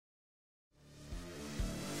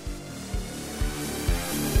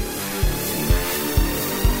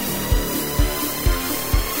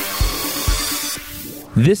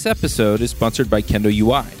This episode is sponsored by Kendo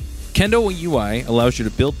UI. Kendo UI allows you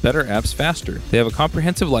to build better apps faster. They have a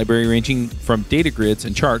comprehensive library ranging from data grids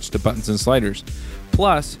and charts to buttons and sliders.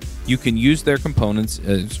 Plus, you can use their components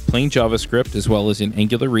as plain JavaScript as well as in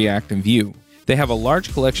Angular, React, and Vue. They have a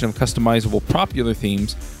large collection of customizable popular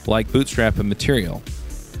themes like Bootstrap and Material.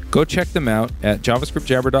 Go check them out at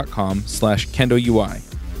javascriptjabber.com/KendoUI.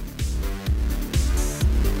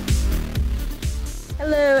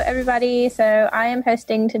 Hello, everybody. So I am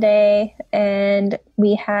hosting today, and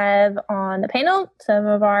we have on the panel some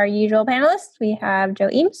of our usual panelists. We have Joe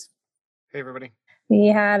Eames. Hey, everybody. We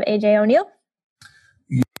have AJ O'Neill.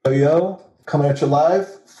 Yo, coming at you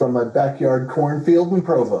live from my backyard cornfield in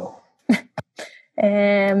Provo.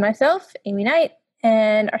 And myself, Amy Knight.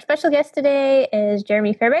 And our special guest today is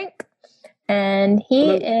Jeremy Fairbank. And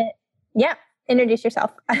he is, introduce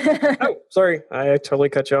yourself. Oh, sorry. I totally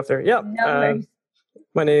cut you off there. Yeah. No worries.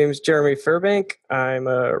 My name is Jeremy Fairbank. I'm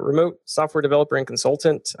a remote software developer and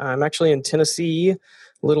consultant. I'm actually in Tennessee, a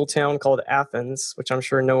little town called Athens, which I'm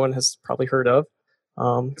sure no one has probably heard of.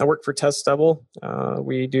 I work for TestDouble.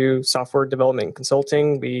 We do software development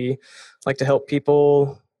consulting. We like to help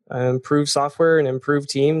people improve software and improve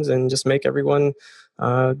teams and just make everyone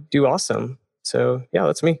do awesome. So, yeah,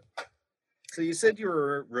 that's me. So you said you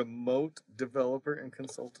were a remote developer and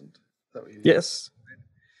consultant? Is that what you Yes.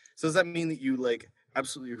 So does that mean that you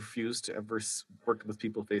absolutely refuse to ever work with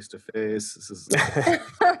people face to face? This is a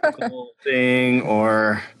cool thing,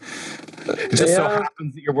 or it just so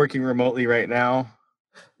happens that you're working remotely right now?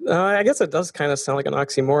 I guess it does kind of sound like an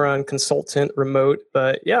oxymoron, consultant, remote,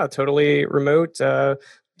 but yeah, totally remote. Do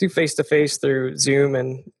face-to-face through Zoom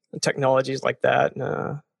and technologies like that.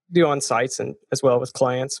 Do on-sites and as well with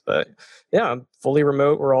clients. But yeah, I'm fully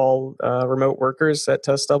remote. We're all remote workers at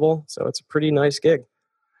TestDouble, so it's a pretty nice gig.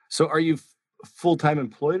 So are you full-time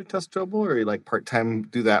employed at TestDouble, or are you part-time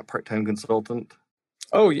consultant?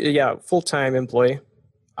 Oh, yeah, full-time employee.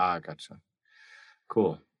 Gotcha.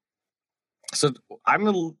 Cool. So I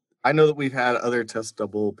know that we've had other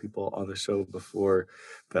TestDouble people on the show before,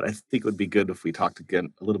 but I think it would be good if we talked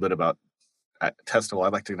again a little bit about TestDouble.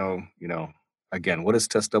 I'd like to know, again, what is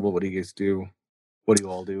TestDouble? What do you guys do? What do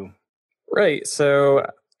you all do? Right. So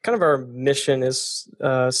kind of our mission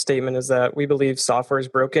statement is that we believe software is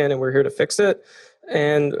broken and we're here to fix it.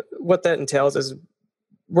 And what that entails is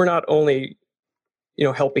we're not only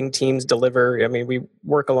helping teams deliver. I mean, we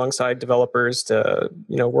work alongside developers to,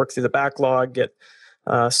 work through the backlog, get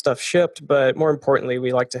stuff shipped. But more importantly,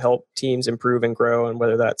 we like to help teams improve and grow. And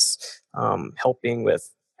whether that's helping with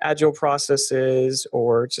agile processes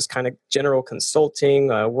or just kind of general consulting,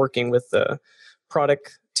 working with the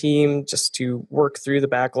product team just to work through the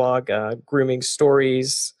backlog, grooming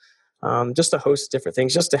stories, just a host of different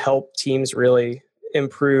things, just to help teams really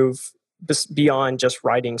improve beyond just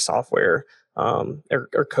writing software.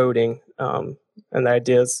 Or coding, and the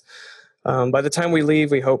ideas. By the time we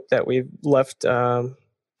leave, we hope that we've left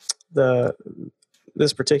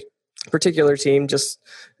this particular team just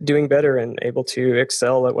doing better and able to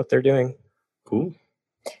excel at what they're doing. Cool.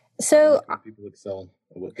 So people excel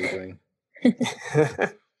at what they're doing.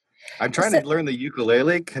 I'm trying to learn the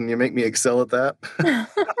ukulele. Can you make me excel at that?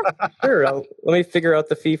 Sure. Let me figure out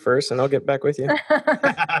the fee first, and I'll get back with you.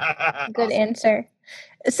 Good answer.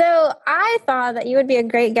 So I thought that you would be a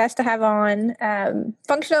great guest to have on.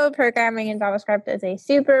 Functional programming in JavaScript is a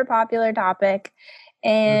super popular topic.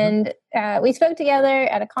 And we spoke together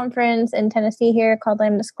at a conference in Tennessee here called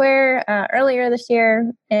Lambda Square earlier this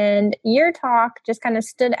year. And your talk just kind of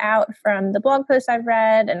stood out from the blog posts I've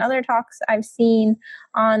read and other talks I've seen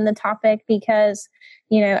on the topic because,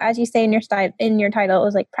 as you say in your title, it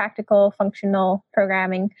was like practical functional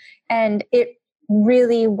programming. And it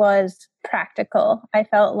really was practical. I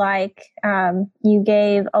felt like you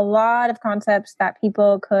gave a lot of concepts that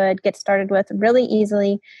people could get started with really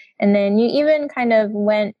easily. And then you even kind of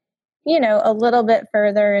went, a little bit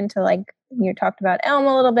further into you talked about Elm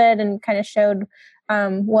a little bit and kind of showed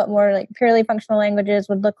what more purely functional languages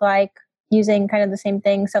would look like using kind of the same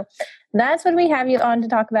thing. So that's what we have you on to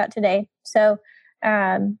talk about today. So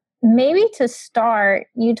maybe to start,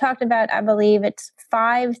 you talked about, I believe it's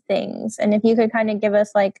 5 things. And if you could kind of give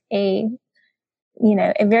us a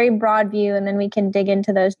very broad view, and then we can dig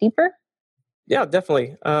into those deeper. Yeah,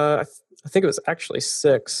 definitely. I think it was actually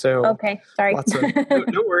 6. So okay, sorry.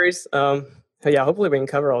 No worries. Yeah, hopefully we can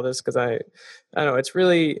cover all this because I know it's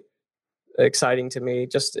really exciting to me.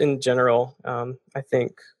 Just in general, I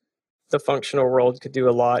think the functional world could do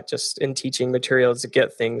a lot just in teaching materials to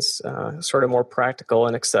get things sort of more practical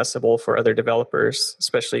and accessible for other developers,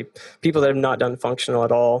 especially people that have not done functional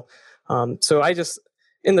at all. So I just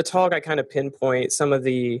in the talk, I kind of pinpoint some of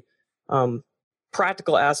the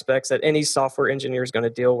practical aspects that any software engineer is going to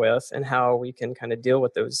deal with, and how we can kind of deal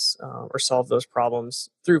with those or solve those problems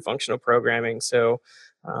through functional programming. So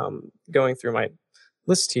going through my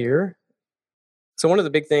list here. So one of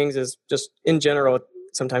the big things is just in general,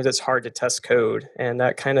 sometimes it's hard to test code, and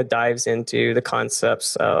that kind of dives into the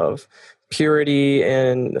concepts of purity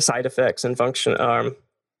and side effects and function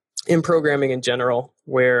in programming in general,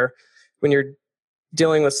 where when you're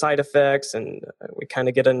dealing with side effects, and we kind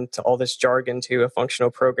of get into all this jargon to a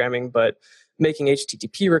functional programming, but making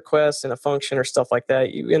HTTP requests in a function or stuff like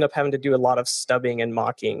that, you end up having to do a lot of stubbing and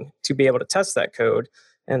mocking to be able to test that code.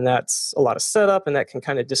 And that's a lot of setup, and that can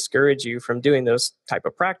kind of discourage you from doing those type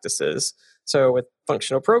of practices. So with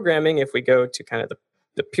functional programming, if we go to kind of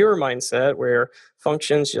the pure mindset where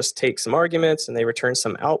functions just take some arguments and they return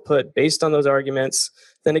some output based on those arguments,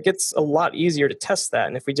 then it gets a lot easier to test that.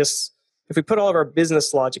 And if we put all of our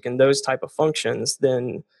business logic in those type of functions,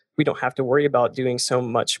 then we don't have to worry about doing so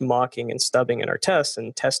much mocking and stubbing in our tests,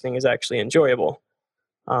 and testing is actually enjoyable.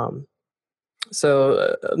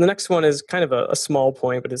 So the next one is kind of a small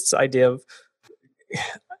point, but it's the idea of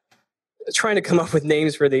trying to come up with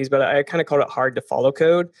names for these, but I kind of call it hard to follow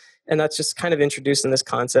code. And that's just kind of introducing this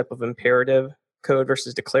concept of imperative code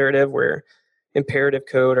versus declarative, where imperative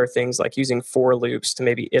code are things like using for loops to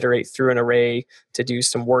maybe iterate through an array to do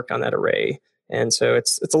some work on that array. And so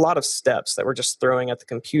it's a lot of steps that we're just throwing at the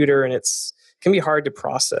computer, and can be hard to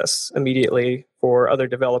process immediately for other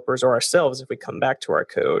developers or ourselves if we come back to our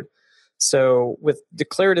code. So with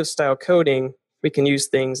declarative style coding, we can use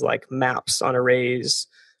things like maps on arrays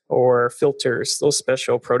or filters, those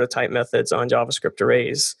special prototype methods on JavaScript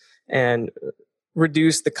arrays, and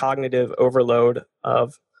reduce the cognitive overload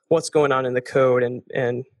of what's going on in the code,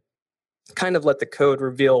 and kind of let the code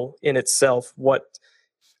reveal in itself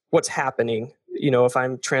what's happening. If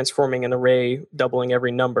I'm transforming an array, doubling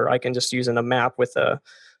every number, I can just use in a map with a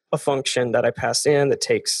function that I pass in that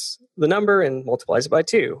takes the number and multiplies it by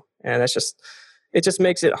 2. And it just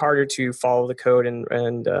makes it harder to follow the code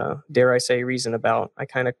and dare I say, reason about. I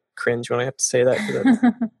kind of cringe when I have to say that, because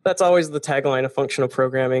that's always the tagline of functional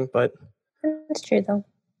programming. But that's true, though.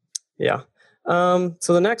 Yeah.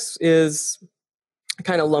 So the next is, I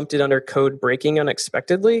kind of lumped it under code breaking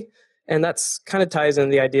unexpectedly. And that's kind of ties in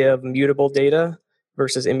the idea of mutable data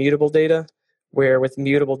versus immutable data, where with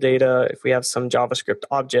mutable data, if we have some JavaScript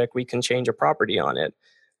object, we can change a property on it.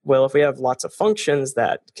 Well, if we have lots of functions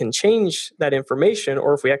that can change that information,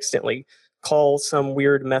 or if we accidentally call some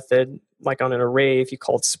weird method, like on an array, if you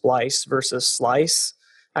called splice versus slice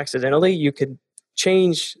accidentally, you could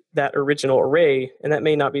change that original array, and that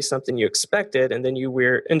may not be something you expected, and then you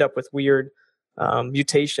end up with weird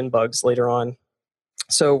mutation bugs later on.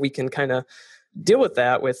 So we can kind of deal with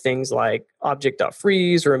that with things like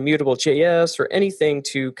object.freeze or immutable.js or anything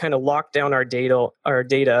to kind of lock down our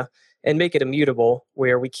data and make it immutable,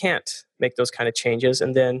 where we can't make those kind of changes.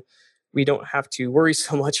 And then we don't have to worry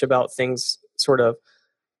so much about things sort of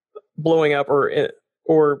blowing up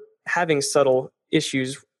or having subtle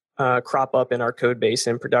issues crop up in our code base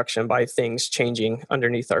in production by things changing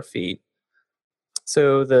underneath our feet.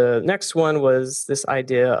 So the next one was this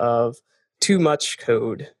idea of too much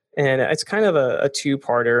code. And it's kind of a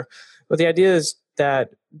two-parter. But the idea is that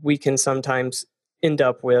we can sometimes end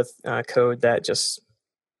up with code that just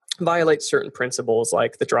violates certain principles,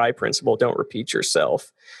 like the dry principle, don't repeat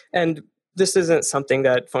yourself. And this isn't something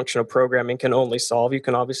that functional programming can only solve. You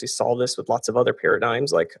can obviously solve this with lots of other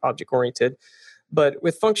paradigms like object-oriented. But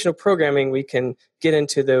with functional programming, we can get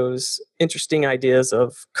into those interesting ideas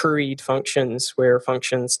of curried functions, where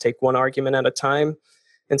functions take one argument at a time.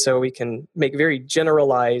 And so we can make very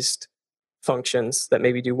generalized functions that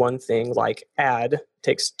maybe do one thing, like add,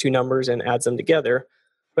 takes 2 numbers and adds them together.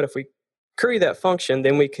 But if we curry that function,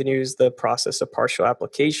 then we can use the process of partial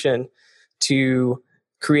application to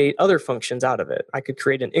create other functions out of it. I could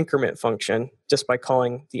create an increment function just by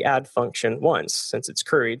calling the add function once, since it's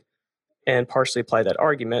curried, and partially apply that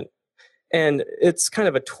argument. And it's kind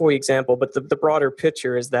of a toy example, but the broader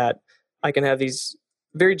picture is that I can have these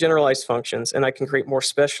very generalized functions, and I can create more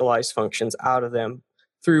specialized functions out of them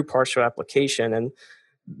through partial application. And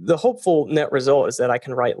the hopeful net result is that I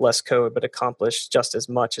can write less code, but accomplish just as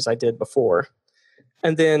much as I did before.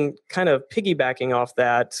 And then kind of piggybacking off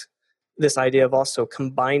that, this idea of also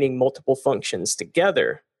combining multiple functions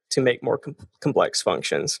together to make more complex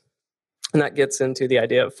functions. And that gets into the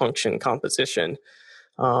idea of function composition.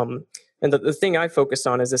 And the thing I focus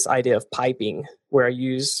on is this idea of piping, where I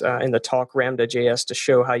use in the talk Ramda.js to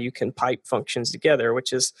show how you can pipe functions together,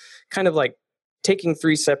 which is kind of like taking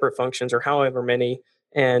 3 separate functions or however many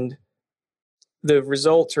and the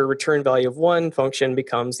result or return value of one function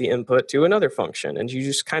becomes the input to another function. And you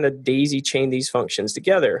just kind of daisy chain these functions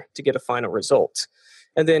together to get a final result.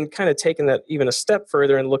 And then kind of taking that even a step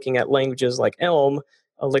further and looking at languages like Elm,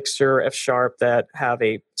 Elixir, F# that have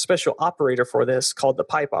a special operator for this called the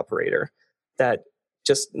pipe operator that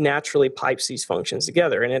just naturally pipes these functions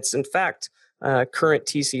together. And it's in fact current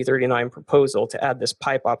TC39 proposal to add this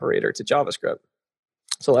pipe operator to JavaScript.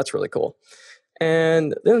 So that's really cool.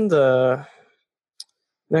 And then the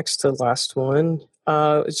next to last one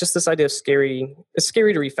is just this idea of scary. It's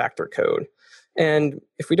scary to refactor code. And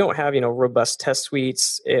if we don't have, robust test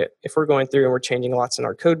suites, if we're going through and we're changing lots in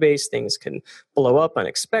our code base, things can blow up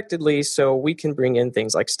unexpectedly. So we can bring in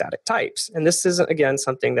things like static types. And this isn't, again,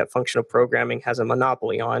 something that functional programming has a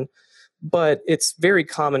monopoly on, but it's very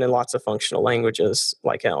common in lots of functional languages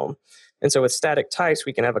like Elm. And so with static types,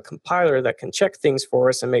 we can have a compiler that can check things for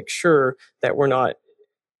us and make sure that we're not,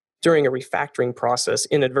 during a refactoring process,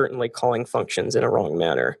 inadvertently calling functions in a wrong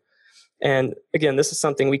manner. And again, this is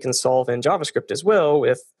something we can solve in JavaScript as well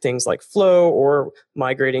with things like Flow or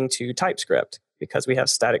migrating to TypeScript because we have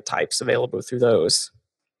static types available through those.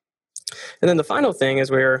 And then the final thing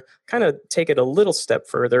is we're kind of take it a little step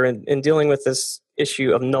further in dealing with this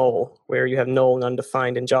issue of null, where you have null and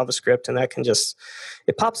undefined in JavaScript, and that can just,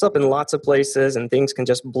 it pops up in lots of places and things can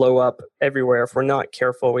just blow up everywhere if we're not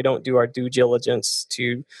careful. We don't do our due diligence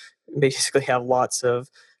to basically have lots of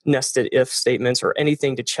nested if statements or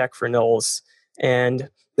anything to check for nulls. And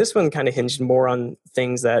this one kind of hinged more on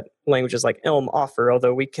things that languages like Elm offer,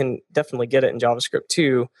 although we can definitely get it in JavaScript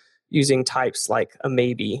too, using types like a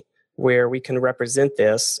maybe, where we can represent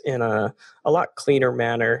this in a lot cleaner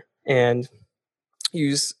manner and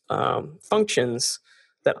use functions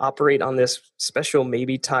that operate on this special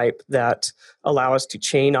maybe type that allow us to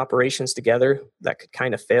chain operations together that could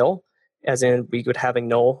kind of fail, as in we would have a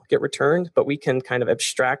null get returned, but we can kind of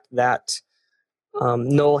abstract that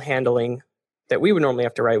null handling that we would normally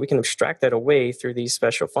have to write. We can abstract that away through these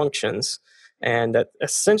special functions, and that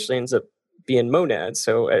essentially ends up being monads.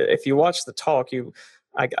 So if you watch the talk,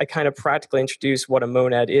 I kind of practically introduce what a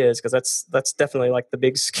monad is, because that's definitely like the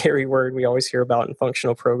big scary word we always hear about in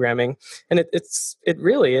functional programming, and it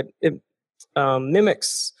really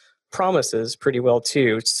mimics promises pretty well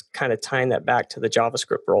too. It's kind of tying that back to the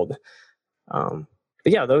JavaScript world. But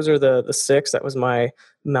yeah, those are the six. That was my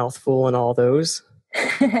mouthful and all those.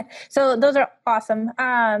 So those are awesome.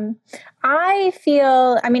 I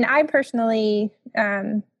personally,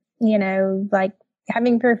 like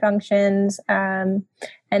having pure functions, and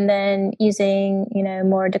then using,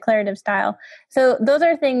 more declarative style. So those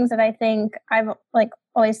are things that I think I've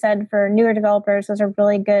always said for newer developers, those are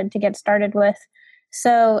really good to get started with.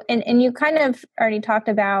 So, and you kind of already talked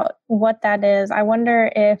about what that is. I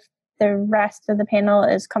wonder if the rest of the panel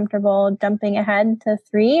is comfortable jumping ahead to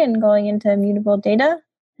 3 and going into immutable data,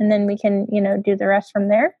 and then we can, do the rest from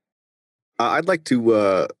there. I'd like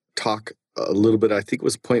to talk a little bit. I think it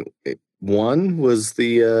was point 1 was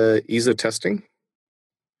the ease of testing.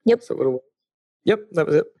 Yep. So what it was? Yep, that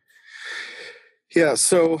was it. Yeah,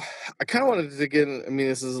 so I kind of wanted to dig in. I mean,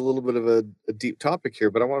 this is a little bit of a deep topic here,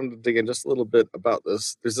 but I wanted to dig in just a little bit about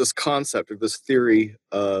this. There's this concept or this theory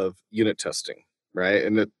of unit testing, right?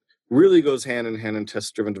 And it really goes hand in hand in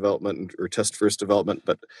test-driven development or test-first development,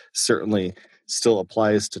 but certainly still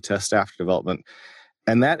applies to test after development.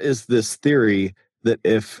 And that is this theory that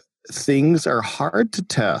if things are hard to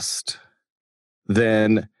test,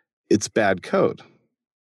 then it's bad code,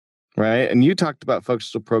 right? And you talked about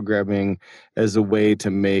functional programming as a way to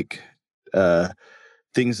make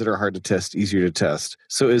things that are hard to test easier to test.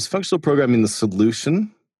 So is functional programming the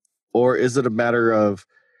solution, or is it a matter of,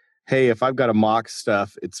 hey, if I've got to mock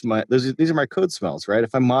stuff, these are my code smells, right?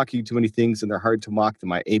 If I'm mocking too many things and they're hard to mock, then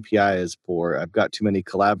my API is poor. I've got too many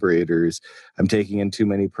collaborators. I'm taking in too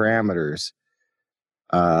many parameters.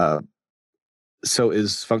 So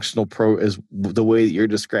is the way that you're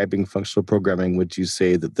describing functional programming, would you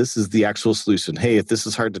say that this is the actual solution? Hey, if this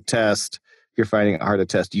is hard to test, if you're finding it hard to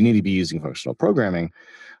test, you need to be using functional programming.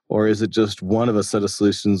 Or is it just one of a set of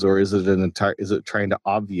solutions, or is it trying to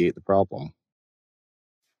obviate the problem?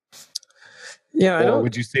 Yeah, or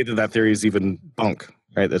would you say that theory is even bunk,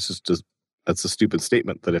 right? That's that's a stupid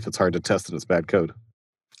statement that if it's hard to test, then it's bad code.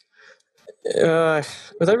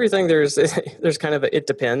 With everything, there's kind of it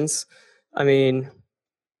depends. I mean,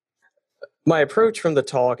 my approach from the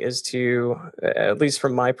talk is to, at least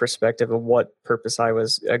from my perspective of what purpose I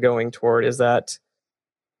was going toward, is that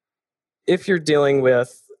if you're dealing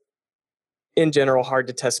with, in general, hard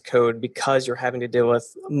to test code because you're having to deal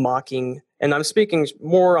with mocking, and I'm speaking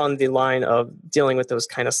more on the line of dealing with those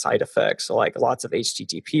kind of side effects, so like lots of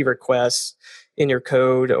HTTP requests in your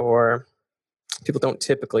code, or people don't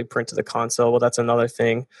typically print to the console. Well, that's another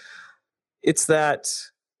thing. It's that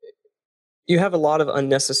you have a lot of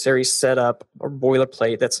unnecessary setup or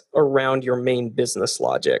boilerplate that's around your main business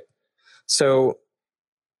logic. So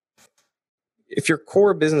if your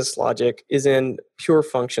core business logic is in pure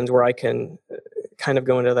functions, where I can kind of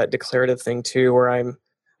go into that declarative thing too, where I'm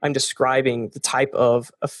describing the type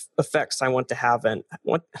of effects I want to have and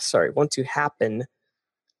want to happen,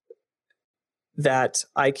 that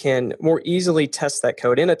I can more easily test that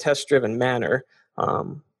code in a test-driven manner,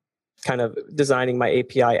 kind of designing my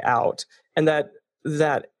API out, and that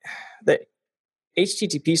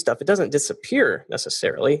HTTP stuff, it doesn't disappear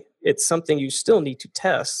necessarily. It's something you still need to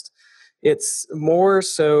test. It's more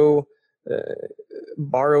so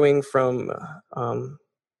borrowing from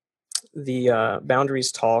the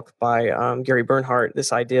boundaries talk by Gary Bernhardt,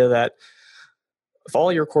 this idea that if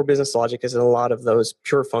all your core business logic is in a lot of those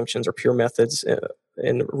pure functions or pure methods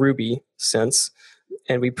in Ruby sense,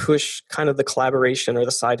 and we push kind of the collaboration or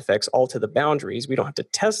the side effects all to the boundaries, we don't have to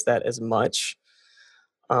test that as much.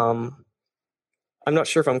 I'm not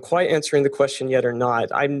sure if I'm quite answering the question yet or not.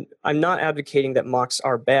 I'm not advocating that mocks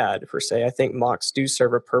are bad per se. I think mocks do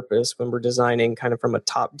serve a purpose when we're designing kind of from a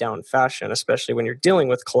top-down fashion, especially when you're dealing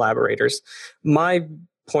with collaborators. My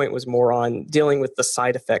point was more on dealing with the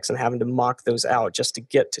side effects and having to mock those out just to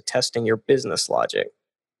get to testing your business logic.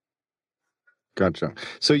 Gotcha.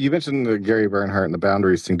 So you mentioned the Gary Bernhardt and the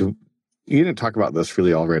boundaries thing. You didn't talk about this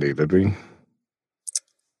really already, did we?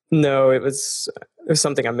 No, it was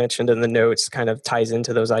something I mentioned in the notes, kind of ties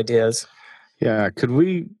into those ideas. Yeah.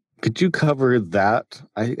 Could you cover that?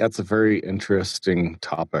 That's a very interesting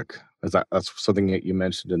topic. That's something that you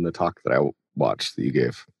mentioned in the talk that I watched that you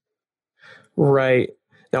gave. Right.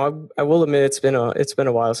 Now, I will admit it's been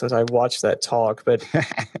a while since I watched that talk, but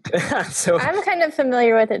so I'm kind of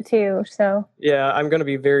familiar with it too. So yeah, I'm going to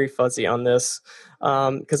be very fuzzy on this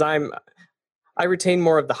because I retain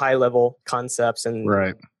more of the high level concepts and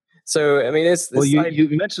right. So I mean, you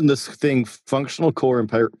mentioned this thing, functional core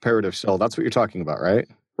imperative shell. That's what you're talking about, right?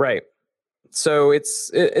 Right. So it's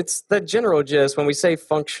the general gist when we say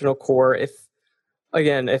functional core. If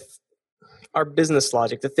our business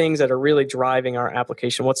logic, the things that are really driving our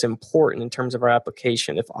application, what's important in terms of our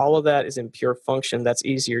application, if all of that is in pure function, that's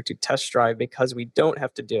easier to test drive because we don't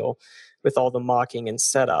have to deal with all the mocking and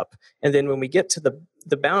setup. And then when we get to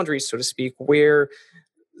the boundaries, so to speak, where,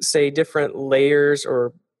 say, different layers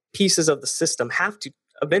or pieces of the system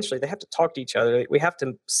eventually they have to talk to each other. We have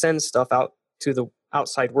to send stuff out to the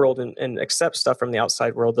outside world and accept stuff from the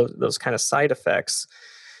outside world, those kind of side effects.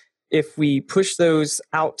 If we push those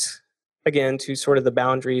out again to sort of the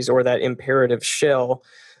boundaries or that imperative shell,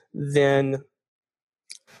 then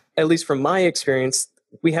at least from my experience,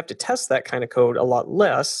 we have to test that kind of code a lot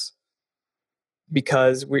less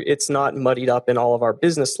because it's not muddied up in all of our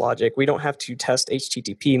business logic. We don't have to test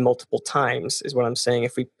HTTP multiple times, is what I'm saying.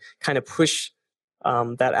 If we kind of push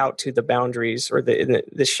that out to the boundaries or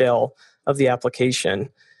the shell of the application,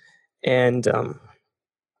 and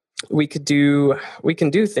we can do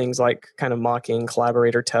things like kind of mocking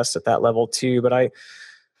collaborator tests at that level too. But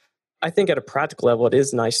I think at a practical level, it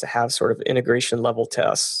is nice to have sort of integration level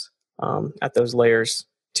tests at those layers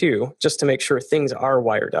too, just to make sure things are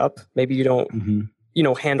wired up. Maybe you don't,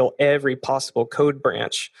 handle every possible code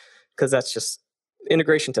branch because that's just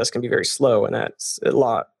integration tests can be very slow and that's a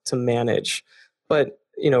lot to manage. But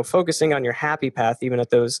focusing on your happy path, even at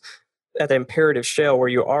the imperative shell where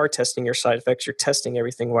you are testing your side effects, you're testing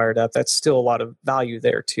everything wired up. That's still a lot of value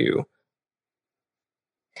there too.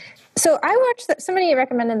 So I watched that somebody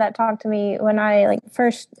recommended that talk to me when I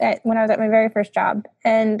was at my very first job,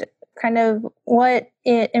 and kind of what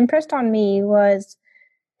it impressed on me was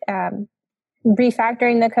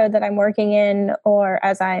refactoring the code that I'm working in, or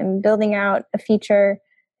as I'm building out a feature,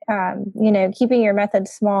 keeping your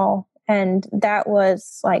methods small. And that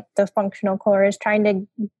was like the functional core, is trying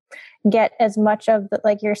to get as much of the,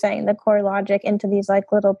 like you're saying, the core logic into these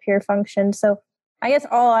like little pure functions. So I guess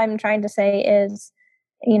all I'm trying to say is,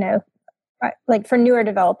 like for newer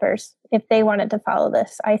developers, if they wanted to follow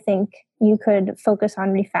this, I think you could focus on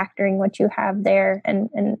refactoring what you have there and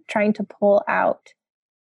trying to pull out,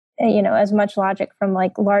 as much logic from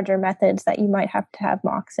like larger methods that you might have to have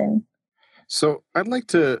mocks in. So I'd like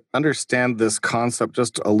to understand this concept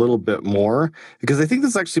just a little bit more, because I think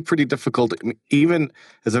this is actually pretty difficult, even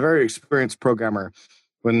as a very experienced programmer,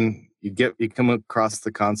 when you come across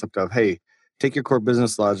the concept of, hey, take your core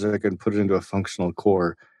business logic and put it into a functional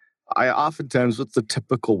core. I oftentimes, with the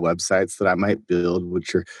typical websites that I might build,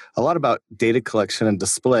 which are a lot about data collection and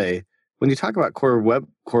display, when you talk about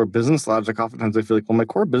core business logic, oftentimes I feel like, well, my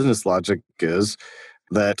core business logic is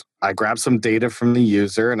that I grab some data from the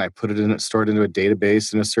user and I put it in, stored into a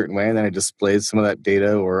database in a certain way, and then I displayed some of that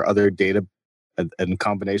data or other data in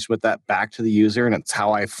combination with that back to the user, and it's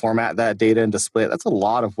how I format that data and display it. That's a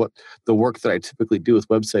lot of what the work that I typically do with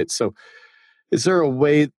websites. So is there a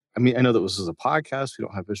way, I mean, I know that this is a podcast, we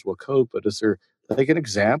don't have visual code, but is there like an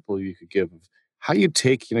example you could give of how you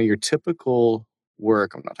take, your typical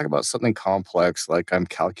work? I'm not talking about something complex like I'm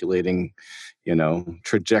calculating,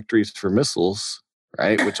 trajectories for missiles,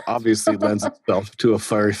 right? Which obviously lends itself to a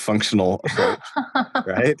very functional approach,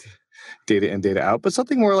 right? Data in, data out. But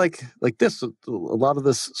something more like this, a lot of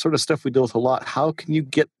this sort of stuff we deal with a lot. How can you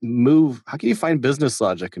how can you find business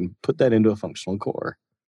logic and put that into a functional core?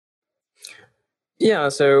 Yeah,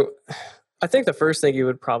 so I think the first thing you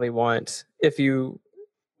would probably want, if you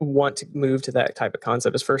want to move to that type of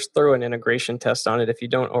concept, is first throw an integration test on it if you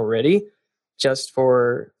don't already, just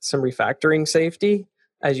for some refactoring safety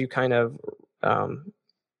as you kind of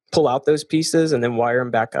pull out those pieces and then wire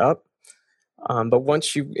them back up. But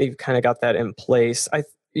once you've kind of got that in place,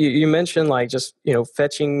 you mentioned like just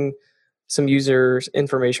fetching some users'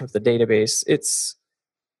 information from the database. It's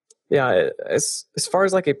as far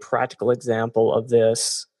as like a practical example of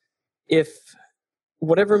this, if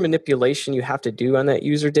whatever manipulation you have to do on that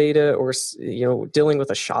user data, or dealing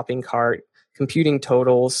with a shopping cart, computing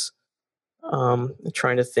totals,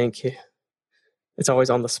 trying to think, it's always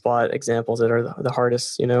on the spot examples that are the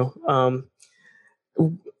hardest,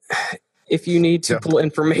 if you need to pull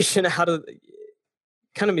information out of,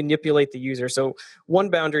 kind of manipulate the user. So one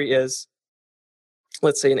boundary is,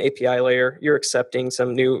 let's say an API layer, you're accepting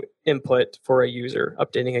some new input for a user,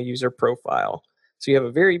 updating a user profile. So you have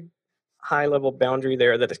a very high level boundary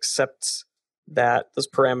there that accepts those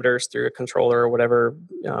parameters through a controller or whatever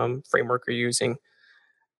framework you're using.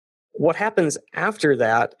 What happens after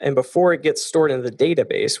that, and before it gets stored in the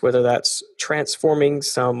database, whether that's transforming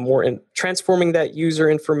that user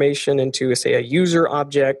information into, say, a user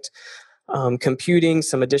object, computing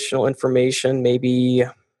some additional information, maybe,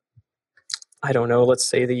 I don't know, let's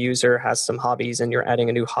say the user has some hobbies and you're adding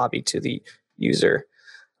a new hobby to the user.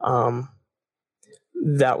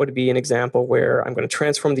 That would be an example where I'm going to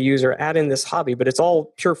transform the user, add in this hobby, but it's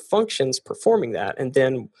all pure functions performing that. And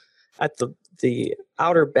then at the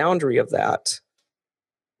outer boundary of that,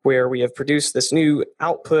 where we have produced this new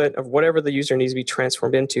output of whatever the user needs to be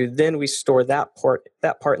transformed into, then we store that part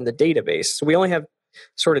in the database. So we only have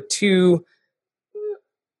sort of two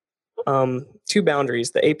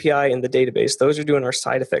boundaries, the API and the database. Those are doing our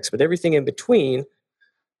side effects, but everything in between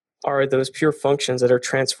are those pure functions that are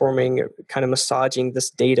transforming, kind of massaging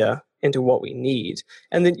this data into what we need.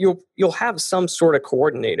 And then you'll have some sort of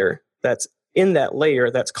coordinator that's in that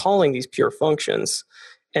layer that's calling these pure functions.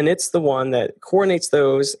 And it's the one that coordinates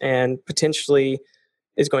those and potentially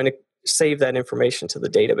is going to save that information to the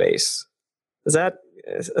database.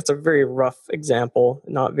 That's a very rough example,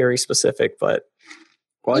 not very specific, but...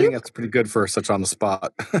 Well, I think that's pretty good for such on the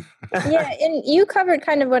spot. Yeah, and you covered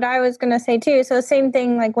kind of what I was going to say too. So same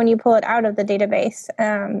thing, like when you pull it out of the database,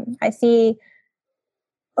 I see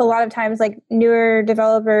a lot of times like newer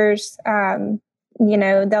developers,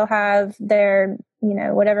 they'll have their,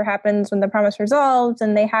 whatever happens when the promise resolves,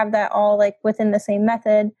 and they have that all like within the same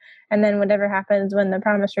method. And then whatever happens when the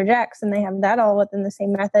promise rejects, and they have that all within the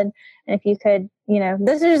same method. And if you could,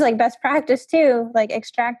 this is like best practice too, like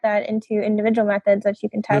extract that into individual methods that you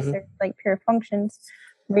can test as like pure functions,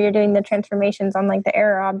 where you're doing the transformations on like the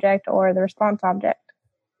error object or the response object.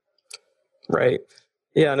 Right.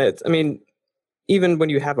 Yeah. And even when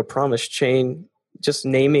you have a promise chain, just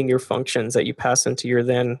naming your functions that you pass into your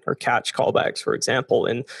then or catch callbacks, for example,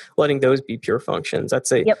 and letting those be pure functions.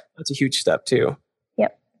 That's a huge step too.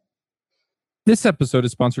 Yep. This episode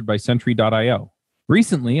is sponsored by Sentry.io.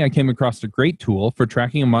 Recently, I came across a great tool for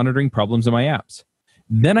tracking and monitoring problems in my apps.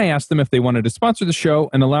 Then I asked them if they wanted to sponsor the show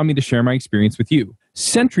and allow me to share my experience with you.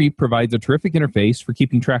 Sentry provides a terrific interface for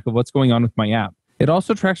keeping track of what's going on with my app. It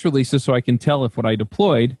also tracks releases so I can tell if what I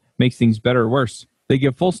deployed makes things better or worse. They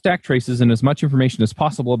give full stack traces and as much information as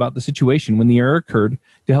possible about the situation when the error occurred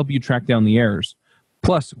to help you track down the errors.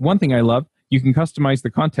 Plus, one thing I love, you can customize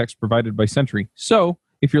the context provided by Sentry. So,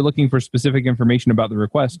 if you're looking for specific information about the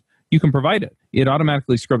request, you can provide it. It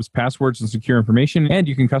automatically scrubs passwords and secure information, and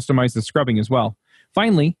you can customize the scrubbing as well.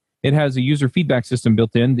 Finally, it has a user feedback system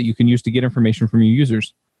built in that you can use to get information from your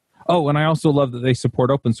users. Oh, and I also love that they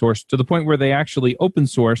support open source to the point where they actually open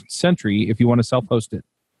sourced Sentry if you want to self-host it.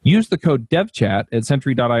 Use the code DevChat at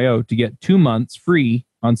Sentry.io to get 2 months free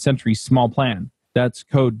on Sentry's small plan. That's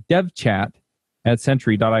code DevChat at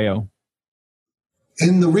Sentry.io.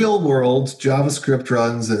 In the real world, JavaScript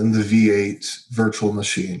runs in the V8 virtual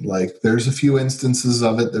machine. Like there's a few instances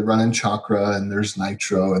of it that run in Chakra, and there's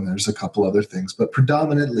Nitro, and there's a couple other things, but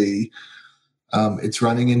predominantly it's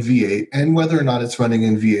running in V8. And whether or not it's running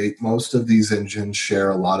in V8, most of these engines share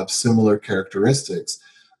a lot of similar characteristics.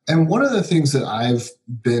 And one of the things that I've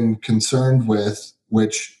been concerned with,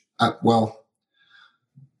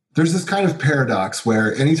 there's this kind of paradox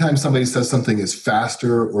where anytime somebody says something is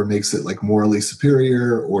faster or makes it like morally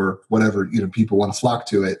superior or whatever, people want to flock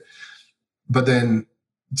to it. But then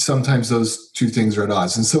sometimes those two things are at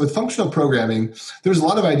odds. And so with functional programming, there's a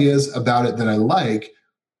lot of ideas about it that I like.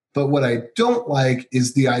 But what I don't like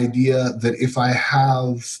is the idea that if I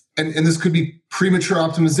have, and this could be premature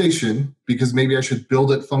optimization, because maybe I should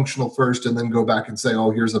build it functional first and then go back and say,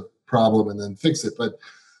 oh, here's a problem and then fix it. But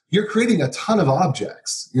you're creating a ton of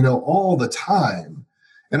objects, all the time.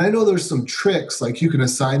 And I know there's some tricks, like you can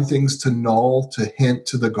assign things to null to hint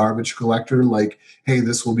to the garbage collector, like, hey,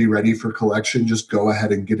 this will be ready for collection. Just go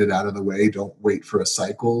ahead and get it out of the way. Don't wait for a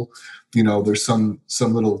cycle. There's some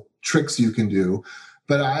little tricks you can do.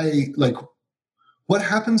 But what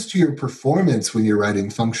happens to your performance when you're writing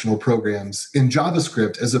functional programs in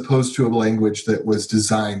JavaScript as opposed to a language that was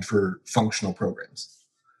designed for functional programs?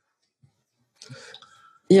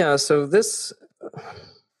 Yeah, so this,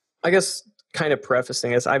 I guess, kind of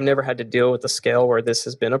prefacing is I've never had to deal with a scale where this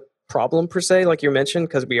has been a problem per se, like you mentioned,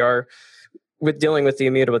 because we are with dealing with the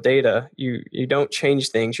immutable data. You don't change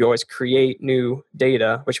things. You always create new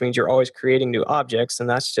data, which means you're always creating new objects, and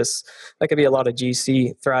that could be a lot of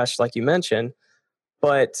GC thrash, like you mentioned.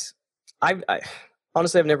 But I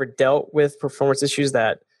honestly, I've never dealt with performance issues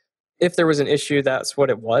that if there was an issue, that's what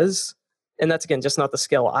it was, and that's again just not the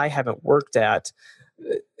scale I haven't worked at.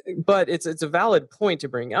 But it's a valid point to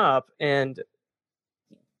bring up, and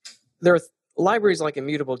there are libraries like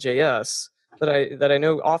Immutable.js that I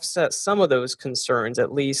know offset some of those concerns,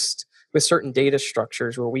 at least with certain data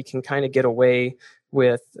structures, where we can kind of get away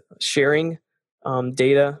with sharing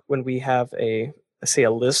data when we have a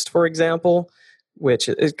list, for example, which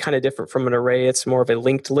is kind of different from an array. It's more of a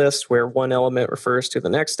linked list where one element refers to the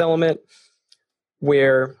next element,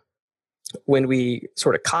 where when we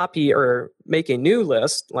sort of copy or make a new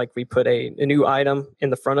list, like we put a new item in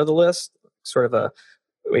the front of the list, sort of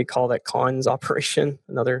we call that cons operation,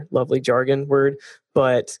 another lovely jargon word,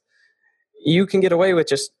 but you can get away with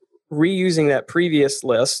just reusing that previous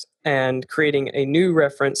list and creating a new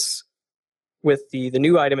reference with the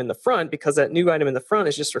new item in the front, because that new item in the front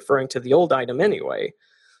is just referring to the old item anyway.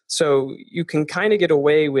 So you can kind of get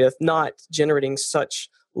away with not generating such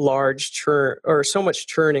large churn or so much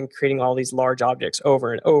churn and creating all these large objects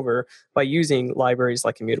over and over by using libraries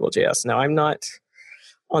like Immutable.js. Now, I'm not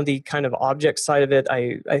on the kind of object side of it.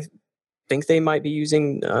 I think they might be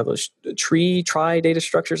using those tri data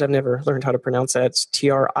structures. I've never learned how to pronounce that. It's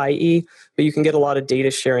TRIE, but you can get a lot of data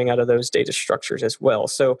sharing out of those data structures as well.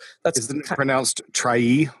 So that's Isn't it pronounced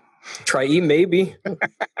tri? Tri, maybe.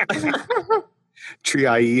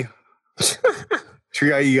 Tri.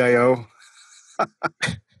 Tri-E-I-O.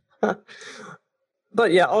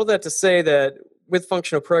 But yeah, all that to say that with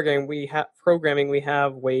functional programming, we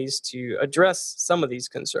have ways to address some of these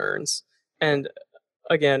concerns. And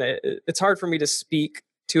again, it's hard for me to speak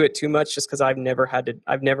to it too much, just because I've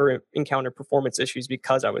never encountered performance issues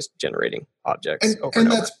because I was generating objects.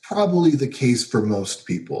 And that's probably the case for most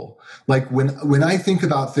people. Like when I think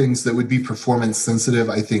about things that would be performance sensitive,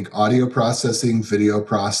 I think audio processing, video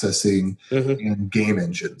processing, and game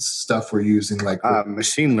engines, stuff we're using like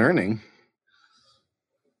machine learning.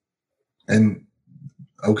 And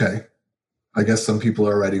okay, I guess some people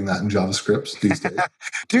are writing that in JavaScript these days.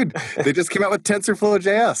 Dude, they just came out with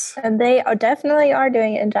TensorFlow.js. And they definitely are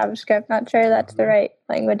doing it in JavaScript. Not sure that's the right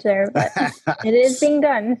language there, but it is being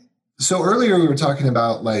done. So earlier we were talking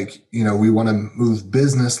about we want to move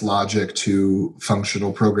business logic to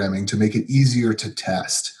functional programming to make it easier to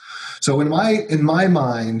test. So in my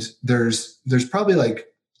mind, there's probably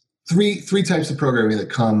like three types of programming that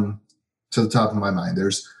come to the top of my mind.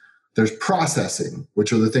 There's processing,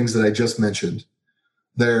 which are the things that I just mentioned.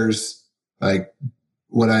 There's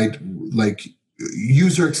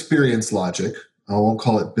user experience logic. I won't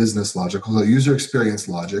call it business logic. I'll call it user experience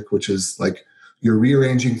logic, which is like you're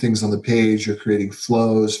rearranging things on the page. You're creating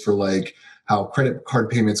flows for like how credit card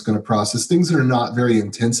payment's going to process, things that are not very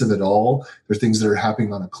intensive at all. They're things that are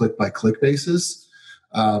happening on a click by click basis.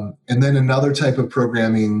 And then another type of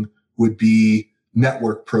programming would be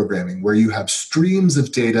network programming, where you have streams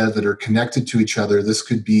of data that are connected to each other. This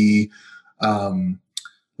could be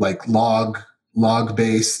like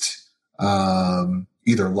log-based,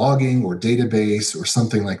 either logging or database or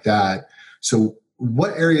something like that. So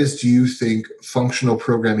what areas do you think functional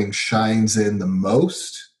programming shines in the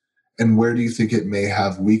most? And where do you think it may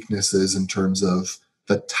have weaknesses in terms of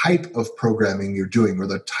the type of programming you're doing or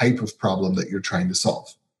the type of problem that you're trying to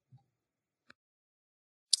solve?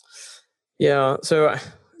 Yeah, so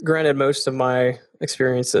granted, most of my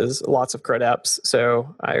experience is lots of CRUD apps,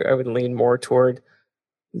 so I would lean more toward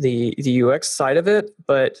the UX side of it,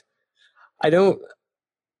 but I don't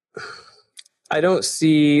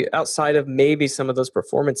see, outside of maybe some of those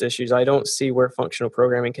performance issues, I don't see where functional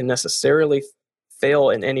programming can necessarily fail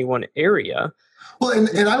in any one area. Well,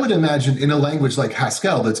 and I would imagine in a language like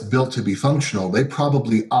Haskell that's built to be functional, they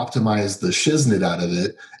probably optimize the shiznit out of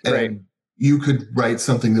it. And right. You could write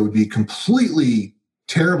something that would be completely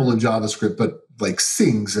terrible in JavaScript, but like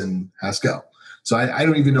sings in Haskell. So I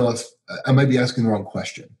don't even know if I might be asking the wrong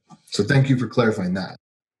question. So thank you for clarifying that.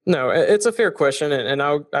 No, it's a fair question, and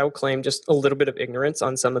I'll claim just a little bit of ignorance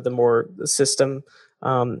on some of the more system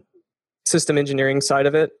engineering side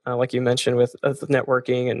of it, like you mentioned with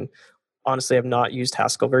networking. And honestly, I've not used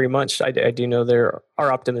Haskell very much. I do know there are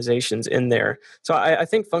optimizations in there. So I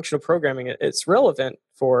think functional programming, it's relevant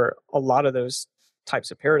for a lot of those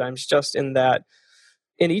types of paradigms, just in that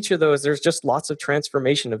in each of those, there's just lots of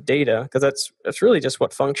transformation of data, because that's really just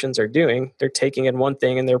what functions are doing. They're taking in one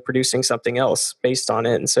thing and they're producing something else based on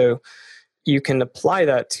it. And so you can apply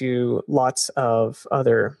that to lots of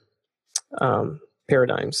other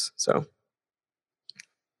paradigms. So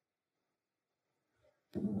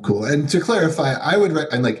cool. And to clarify, I would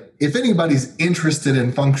like, if anybody's interested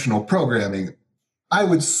in functional programming, I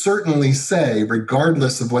would certainly say,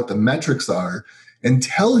 regardless of what the metrics are,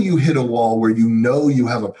 until you hit a wall where you know you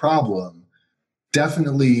have a problem,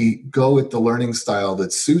 definitely go with the learning style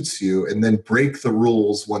that suits you, and then break the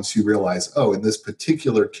rules once you realize, oh, in this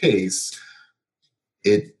particular case,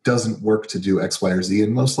 it doesn't work to do X, Y, or Z.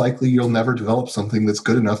 And most likely you'll never develop something that's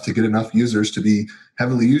good enough to get enough users to be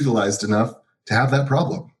heavily utilized enough to have that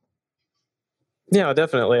problem. Yeah,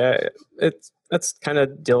 definitely. That's kind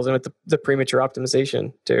of deals in with the premature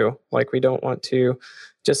optimization too. Like, we don't want to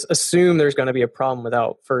just assume there's going to be a problem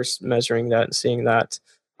without first measuring that and seeing that.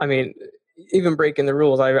 I mean, even breaking the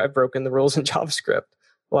rules, I've broken the rules in JavaScript,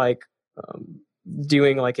 like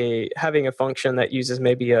doing like having a function that uses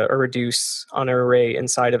maybe a reduce on an array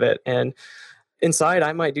inside of it. And inside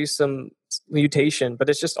I might do some mutation, but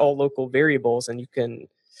it's just all local variables. And you can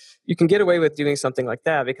get away with doing something like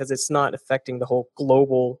that because it's not affecting the whole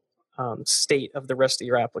global state of the rest of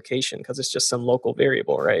your application, because it's just some local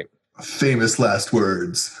variable, right? Famous last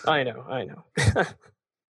words. I know.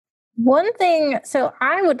 One thing, so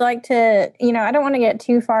I would like to, I don't want to get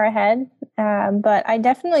too far ahead, but I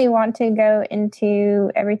definitely want to go into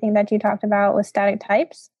everything that you talked about with static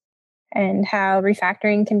types and how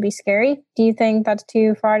refactoring can be scary. Do you think that's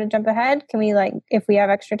too far to jump ahead? Can we, if we have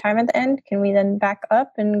extra time at the end, can we then back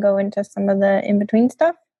up and go into some of the in-between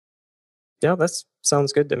stuff? Yeah, that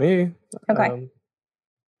sounds good to me. Okay.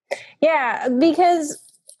 Yeah, because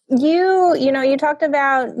you talked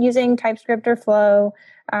about using TypeScript or Flow,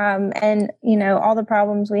 and all the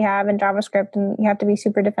problems we have in JavaScript, and you have to be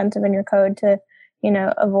super defensive in your code to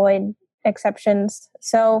avoid exceptions.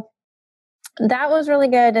 So that was really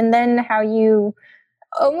good. And then how you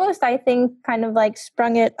almost, I think, kind of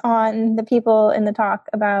sprung it on the people in the talk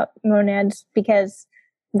about monads, because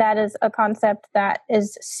that is a concept that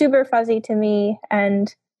is super fuzzy to me,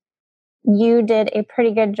 and you did a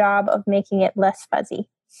pretty good job of making it less fuzzy.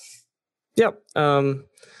 Yep. Sorry,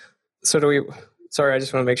 I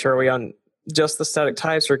just want to make sure, are we on just the static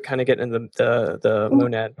types, or kind of getting into the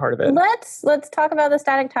monad part of it? Let's talk about the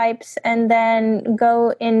static types, and then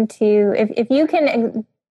go into, if you can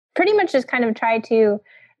pretty much just kind of try to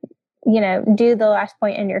do the last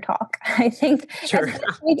point in your talk. I think sure.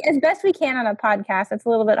 as best we can on a podcast. It's a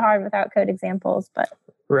little bit hard without code examples, but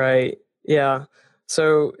right. Yeah.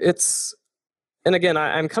 So and again,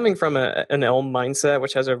 I'm coming from an Elm mindset,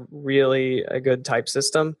 which has a good type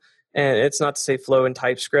system. And it's not to say Flow and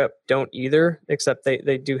TypeScript don't either, except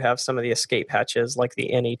they do have some of the escape hatches, like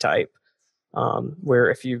the any type, where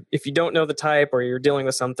if you don't know the type, or you're dealing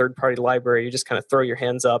with some third-party library, you just kind of throw your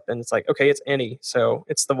hands up and it's like, okay, it's any, so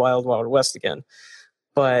it's the wild, wild west again.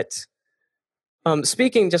 But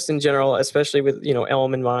speaking just in general, especially with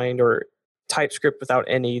Elm in mind, or TypeScript without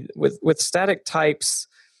any, with static types,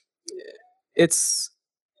 it's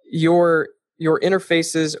your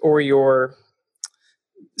interfaces, or your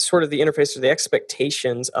sort of the interface, or the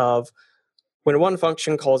expectations of when one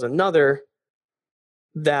function calls another,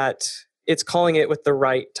 that it's calling it with the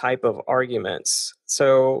right type of arguments.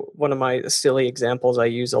 So one of my silly examples I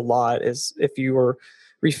use a lot is if you were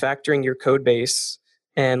refactoring your code base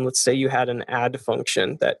And let's say you had an add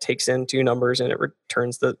function that takes in two numbers and it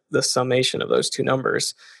returns the summation of those two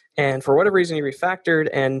numbers. And for whatever reason, you refactored,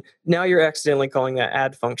 and now you're accidentally calling that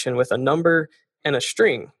add function with a number and a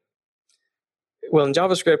string. Well, in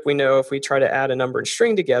JavaScript, we know if we try to add a number and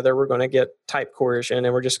string together, we're going to get type coercion,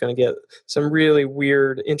 and we're just going to get some really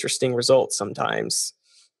weird, interesting results sometimes.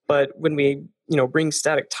 But when we, bring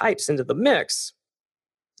static types into the mix,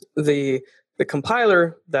 the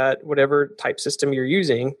compiler, that whatever type system you're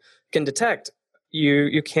using, can detect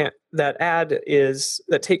you can't, that add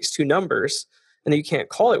that takes two numbers, and you can't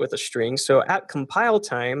call it with a string. So at compile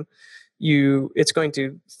time, it's going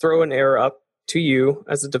to throw an error up to you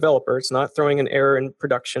as a developer. It's not throwing an error in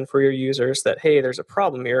production for your users that, hey, there's a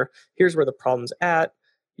problem here. Here's where the problem's at.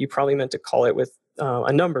 You probably meant to call it with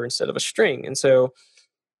a number instead of a string. And so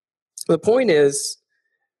the point is,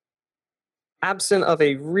 absent of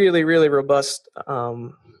a really, really robust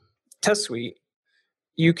test suite,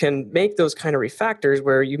 you can make those kind of refactors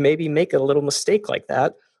where you maybe make a little mistake like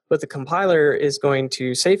that, but the compiler is going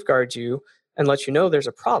to safeguard you and let you know there's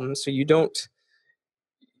a problem, so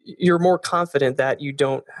you're more confident that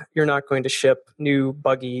you're not going to ship new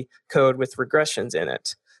buggy code with regressions in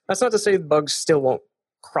it. That's not to say the bugs still won't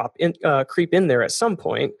creep in there at some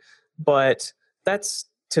point, but that's,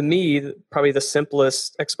 to me, probably the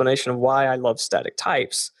simplest explanation of why I love static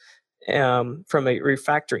types from a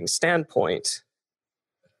refactoring standpoint.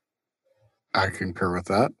 I concur with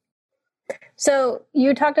that. So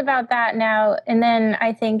you talked about that now, and then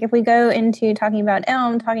I think if we go into talking about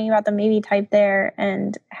Elm, talking about the maybe type there,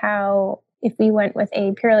 and how if we went with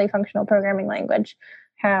a purely functional programming language,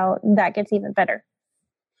 how that gets even better.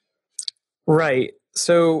 Right.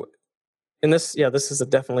 So, and this is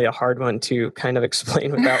definitely a hard one to kind of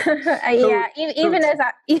explain without. Even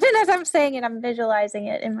as I'm saying it, I'm visualizing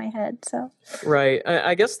it in my head. So. Right.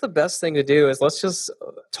 I guess the best thing to do is let's just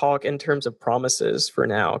talk in terms of promises for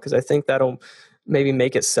now, because I think that'll maybe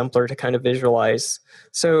make it simpler to kind of visualize.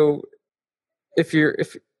 So, if you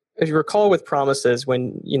recall with promises,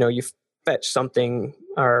 when you fetch something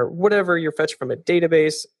or whatever you fetch from a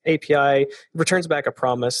database API, it returns back a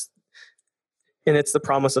promise. And it's the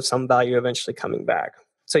promise of some value eventually coming back.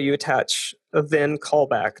 So you attach a then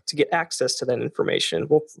callback to get access to that information.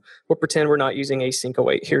 We'll pretend we're not using async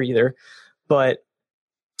await here either, but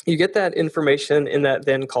you get that information in that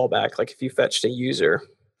then callback, like if you fetched a user.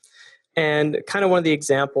 And kind of one of the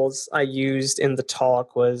examples I used in the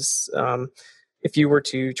talk was if you were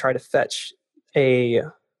to try to fetch a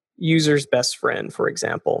user's best friend, for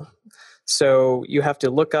example. So you have to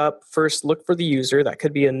look for the user. That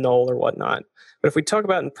could be a null or whatnot. But if we talk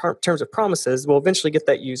about in terms of promises, we'll eventually get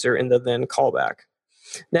that user in the then callback.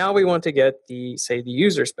 Now we want to get the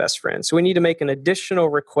user's best friend. So we need to make an additional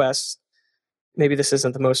request. Maybe this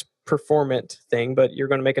isn't the most performant thing, but you're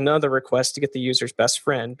going to make another request to get the user's best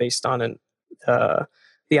friend based on the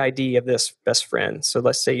ID of this best friend. So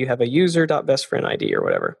let's say you have a user.bestFriend ID or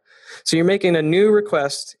whatever. So you're making a new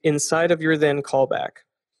request inside of your then callback,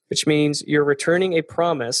 which means you're returning a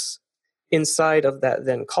promise inside of that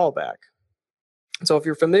then callback. So if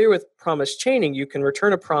you're familiar with promise chaining, you can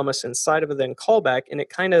return a promise inside of a then callback, and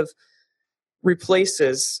it kind of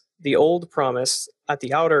replaces the old promise at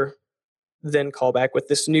the outer then callback with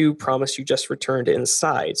this new promise you just returned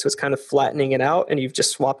inside. So it's kind of flattening it out, and you've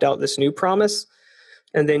just swapped out this new promise,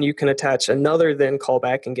 and then you can attach another then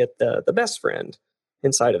callback and get the best friend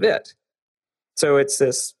inside of it. So it's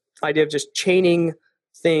this idea of just chaining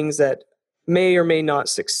things that may or may not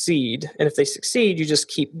succeed. And if they succeed, you just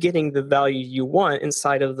keep getting the value you want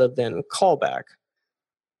inside of the then callback.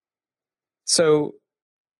 So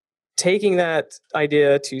taking that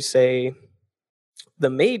idea to, say, the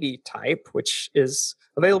maybe type, which is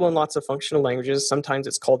available in lots of functional languages, sometimes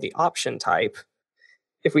it's called the option type.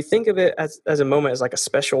 If we think of it as a moment as like a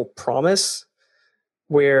special promise,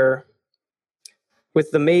 where with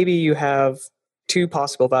the maybe you have two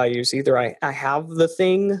possible values. Either I have the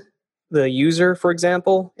thing, the user, for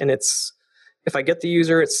example, and if I get the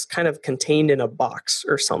user, it's kind of contained in a box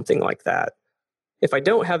or something like that. If I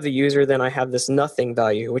don't have the user, then I have this nothing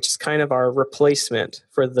value, which is kind of our replacement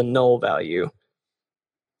for the null value.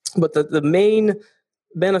 But the main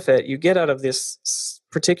benefit you get out of this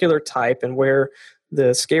particular type, and where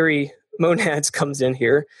the scary monads comes in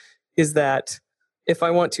here, is that if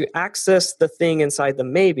I want to access the thing inside the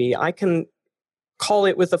maybe, I can call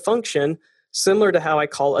it with a function similar to how I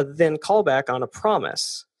call a then callback on a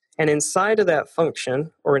promise. And inside of that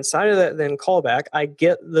function, or inside of that then callback, I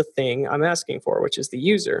get the thing I'm asking for, which is the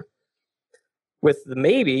user. With the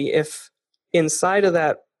maybe, if inside of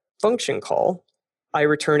that function call, I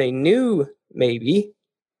return a new maybe,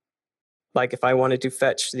 Like if I wanted to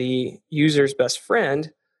fetch the user's best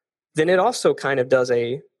friend, then it also kind of does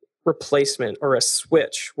a replacement or a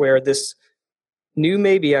switch where this new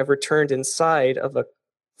maybe I've returned inside of a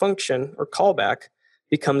function or callback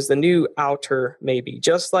becomes the new outer maybe.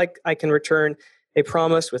 Just like I can return a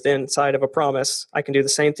promise within inside of a promise, I can do the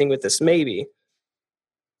same thing with this maybe,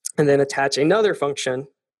 and then attach another function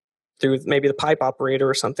through maybe the pipe operator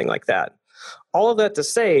or something like that. All of that to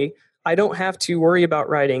say, I don't have to worry about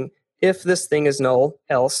writing if this thing is null,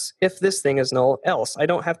 else, if this thing is null, else. I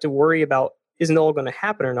don't have to worry about is null going to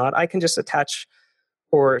happen or not. I can just attach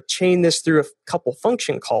or chain this through a couple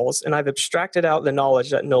function calls, and I've abstracted out the knowledge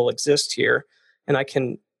that null exists here, and I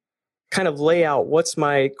can kind of lay out what's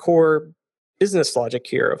my core business logic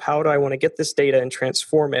here of how do I want to get this data and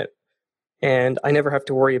transform it, and I never have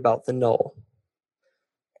to worry about the null.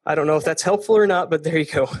 I don't know if that's helpful or not, but there you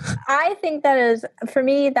go. I think that is, for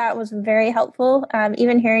me, that was very helpful.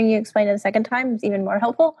 Even hearing you explain it a second time is even more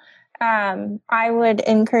helpful. I would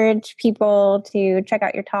encourage people to check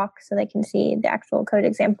out your talk so they can see the actual code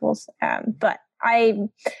examples. But I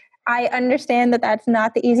understand that that's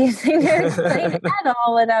not the easiest thing to explain at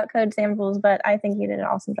all without code samples, but I think you did an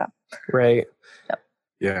awesome job. Right. So.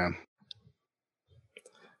 Yeah.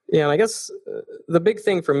 Yeah, and I guess the big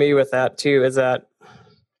thing for me with that too is that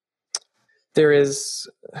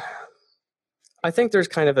I think there's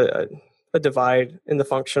kind of a divide in the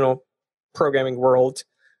functional programming world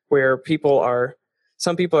where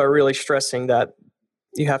some people are really stressing that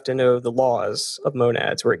you have to know the laws of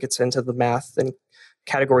monads, where it gets into the math and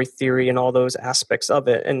category theory and all those aspects of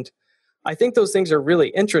it. And I think those things are really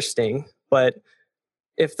interesting, but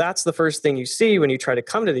if that's the first thing you see when you try to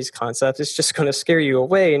come to these concepts, it's just going to scare you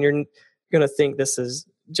away, and you're going to think this is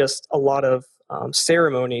just a lot of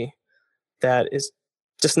ceremony that is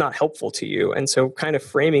just not helpful to you. And so kind of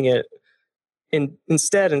framing it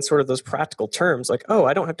instead in sort of those practical terms, like, oh,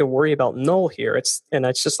 I don't have to worry about null here. It's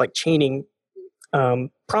just like chaining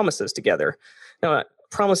promises together. Now,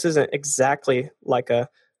 promise isn't exactly like a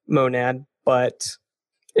monad, but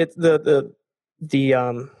the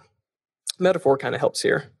metaphor kind of helps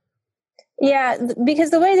here. Yeah, because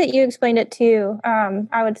the way that you explained it too,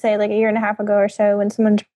 I would say like a year and a half ago or so, when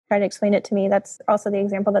someone tried to explain it to me, that's also the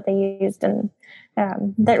example that they used, and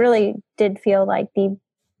that really did feel like at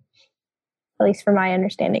least for my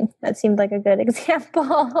understanding, that seemed like a good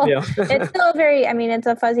example. Yeah. It's still it's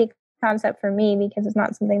a fuzzy concept for me because it's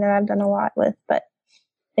not something that I've done a lot with, but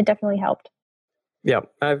it definitely helped. Yeah,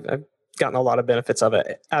 I've gotten a lot of benefits out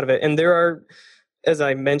of it. And there are, as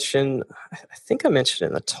I mentioned, I think I mentioned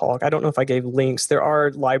in the talk, I don't know if I gave links, there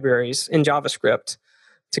are libraries in JavaScript.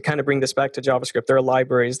 To kind of bring this back to JavaScript, there are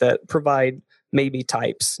libraries that provide maybe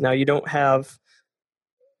types. Now, you don't have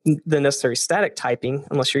the necessary static typing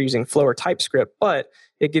unless you're using Flow or TypeScript, but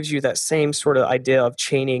it gives you that same sort of idea of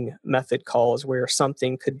chaining method calls where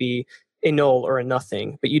something could be a null or a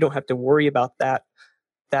nothing, but you don't have to worry about that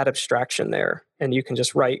abstraction there. And you can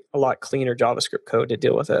just write a lot cleaner JavaScript code to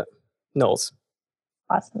deal with it. Nulls.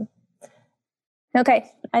 Awesome.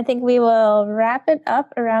 Okay, I think we will wrap it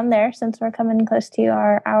up around there since we're coming close to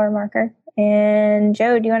our hour marker. And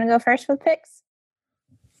Joe, do you want to go first with picks?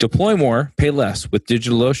 Deploy more, pay less with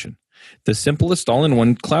DigitalOcean, the simplest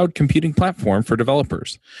all-in-one cloud computing platform for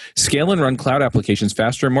developers. Scale and run cloud applications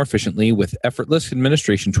faster and more efficiently with effortless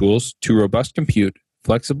administration tools to robust compute,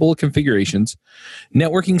 flexible configurations,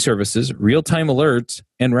 networking services, real-time alerts,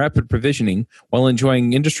 and rapid provisioning, while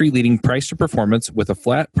enjoying industry-leading price to performance with a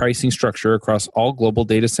flat pricing structure across all global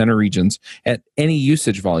data center regions at any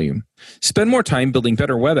usage volume. Spend more time building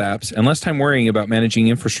better web apps and less time worrying about managing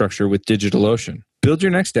infrastructure with DigitalOcean. Build your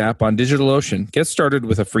next app on DigitalOcean. Get started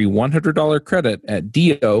with a free $100 credit at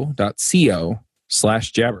do.co/jabber.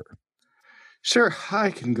 Sure, I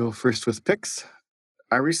can go first with picks.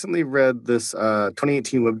 I recently read this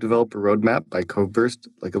 2018 Web Developer Roadmap by Codeburst,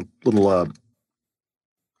 like a little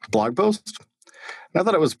blog post. And I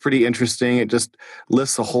thought it was pretty interesting. It just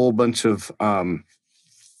lists a whole bunch of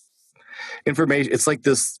information. It's like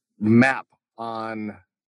this map on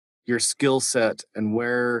your skill set and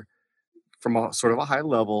where, from a sort of a high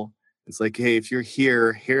level, it's like, hey, if you're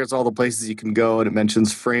here, here's all the places you can go. And it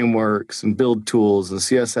mentions frameworks and build tools and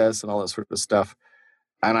CSS and all that sort of stuff.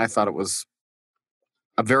 And I thought it was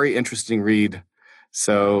a very interesting read.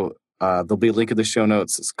 So there'll be a link in the show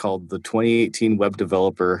notes. It's called the 2018 Web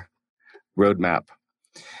Developer Roadmap.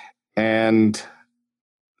 And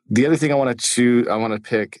the other thing I want to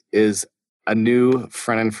pick is a new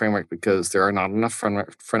front-end framework, because there are not enough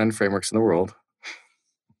front-end frameworks in the world.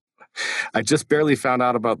 I just barely found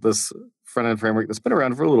out about this front-end framework that's been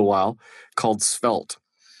around for a little while called Svelte.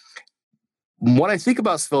 when I think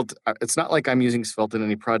about Svelte, it's not like I'm using Svelte in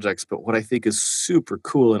any projects, but what I think is super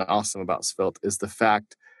cool and awesome about Svelte is the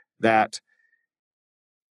fact that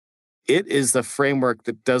it is the framework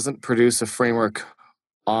that doesn't produce a framework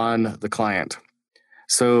on the client.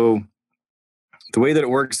 So the way that it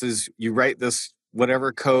works is you write this,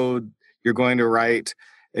 whatever code you're going to write,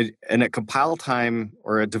 and at compile time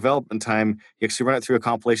or at development time, you actually run it through a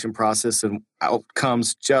compilation process and out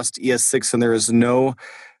comes just ES6, and there is no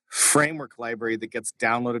framework library that gets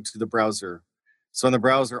downloaded to the browser. So in the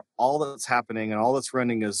browser, all that's happening and all that's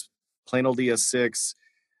running is plain old ES6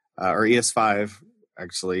 or ES5,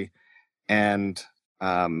 actually. And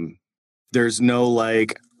there's no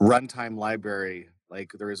like runtime library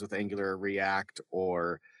like there is with Angular or React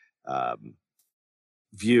or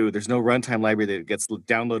Vue. There's no runtime library that gets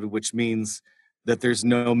downloaded, which means that there's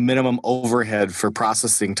no minimum overhead for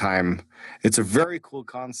processing time. It's a very cool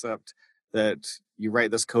concept that you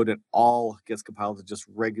write this code and all gets compiled to just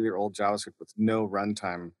regular old JavaScript with no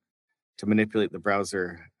runtime to manipulate the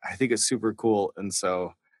browser. I think it's super cool. And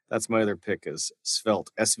so that's my other pick is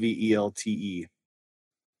Svelte, SVELTE.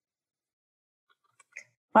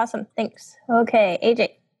 Awesome. Thanks. Okay,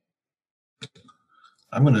 AJ.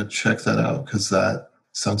 I'm going to check that out because that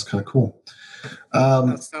sounds kind of cool. Does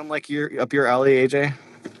that sound like you're up your alley, AJ?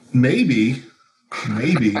 Maybe.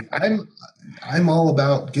 I'm all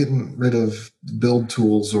about getting rid of build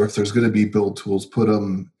tools, or if there's going to be build tools, put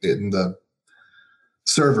them in the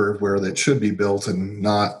server where they should be built and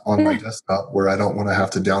not on my desktop where I don't want to have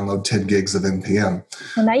to download 10 gigs of NPM.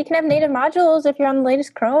 Well, now you can have native modules if you're on the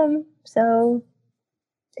latest Chrome. So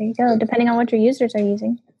there you go, depending on what your users are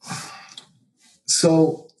using.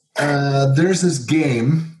 So there's this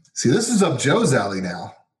game. See, this is up Joe's alley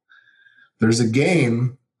now. There's a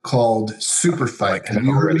game called Super Fight. Have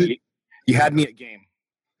you heard of it? You had me at game.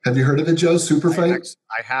 Have you heard of it, Joe? Super Fight?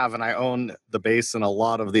 I have, and I own the base and a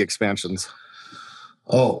lot of the expansions.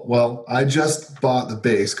 Oh, well, I just bought the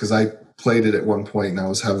base because I played it at one point and I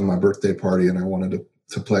was having my birthday party and I wanted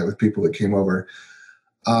to play it with people that came over.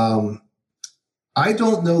 I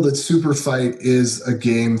don't know that Super Fight is a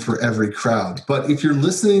game for every crowd, but if you're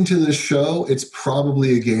listening to this show, it's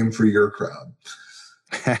probably a game for your crowd.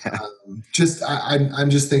 I'm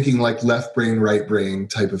just thinking like left brain, right brain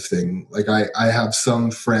type of thing. Like I have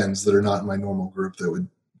some friends that are not in my normal group that would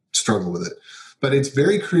struggle with it, but it's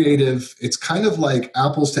very creative. It's kind of like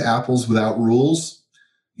apples to apples without rules.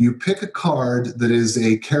 You pick a card that is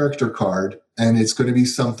a character card, and it's going to be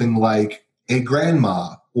something like a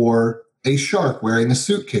grandma or a shark wearing a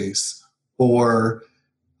suitcase or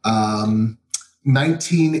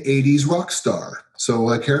 1980s rock star. So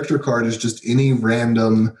a character card is just any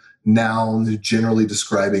random noun generally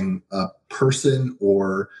describing a person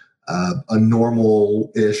or a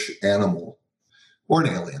normal-ish animal or an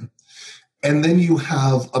alien. And then you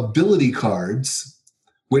have ability cards,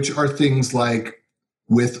 which are things like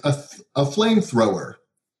with a flamethrower,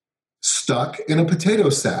 stuck in a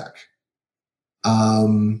potato sack,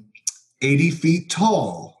 80 feet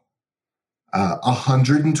tall,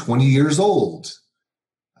 120 years old,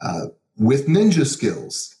 with ninja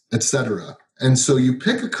skills, etc. And so you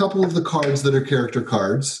pick a couple of the cards that are character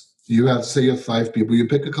cards. You have 5 people. You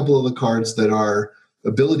pick a couple of the cards that are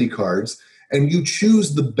ability cards, and you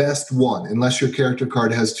choose the best one, unless your character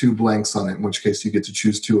card has 2 blanks on it, in which case you get to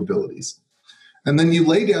choose 2 abilities. And then you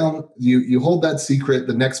lay down, you hold that secret.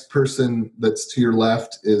 The next person that's to your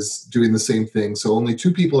left is doing the same thing. So only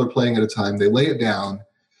 2 people are playing at a time. They lay it down,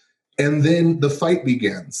 and then the fight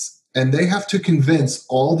begins. And they have to convince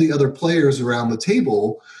all the other players around the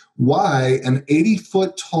table why an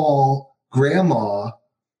 80-foot tall grandma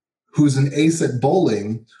who's an ace at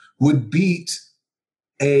bowling would beat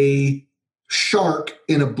a shark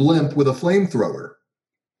in a blimp with a flamethrower.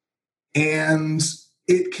 And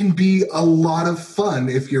it can be a lot of fun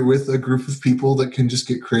if you're with a group of people that can just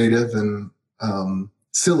get creative and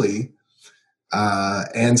silly.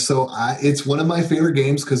 And so it's one of my favorite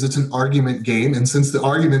games because it's an argument game. And since the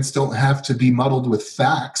arguments don't have to be muddled with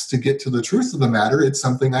facts to get to the truth of the matter, it's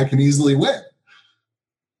something I can easily win.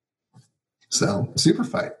 So, Super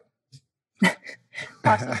Fight.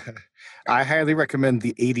 Awesome. I highly recommend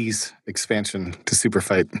the 80s expansion to Super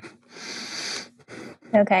Fight.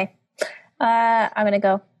 Okay. I'm going to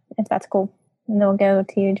go, if that's cool. And then we'll go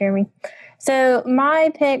to you, Jeremy. So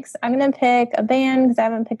my picks, I'm going to pick a band because I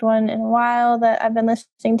haven't picked one in a while that I've been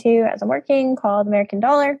listening to as I'm working called American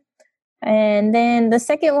Dollar. And then the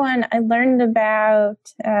second one I learned about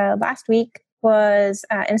last week was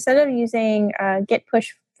instead of using git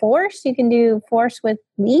push force, you can do force with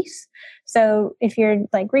lease. So if you're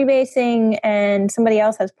like rebasing and somebody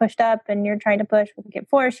else has pushed up and you're trying to push with Git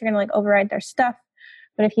force, you're going to like override their stuff.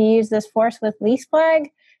 But if you use this force with lease flag,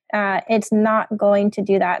 it's not going to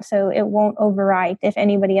do that. So it won't overwrite if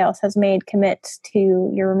anybody else has made commits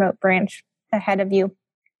to your remote branch ahead of you.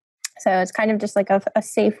 So it's kind of just like a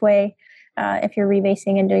safe way if you're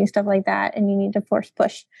rebasing and doing stuff like that and you need to force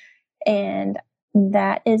push. And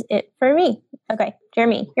that is it for me. Okay,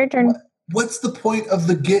 Jeremy, your turn. What's the point of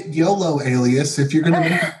the Git YOLO alias if you're going to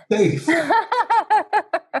make it safe?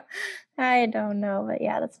 I don't know, but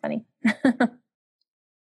yeah, that's funny.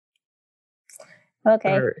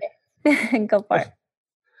 Okay, right. Go for it.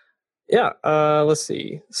 Yeah, let's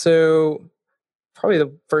see. So probably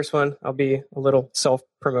the first one, I'll be a little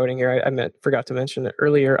self-promoting here. I forgot to mention it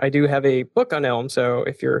earlier. I do have a book on Elm. So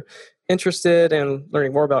if you're interested in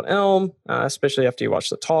learning more about Elm, especially after you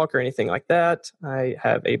watch the talk or anything like that, I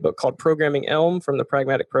have a book called Programming Elm from the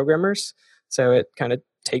Pragmatic Programmers. So it kind of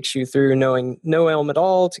takes you through knowing no Elm at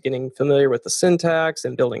all to getting familiar with the syntax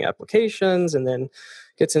and building applications, and then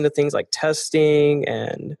gets into things like testing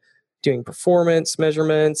and doing performance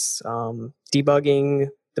measurements, debugging,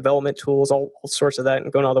 development tools, all sorts of that,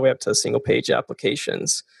 and going all the way up to single page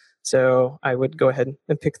applications. So I would go ahead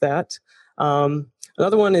and pick that.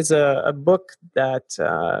 Another one is a book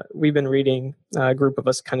that we've been reading. A group of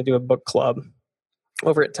us kind of do a book club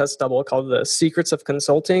over at Test Double called The Secrets of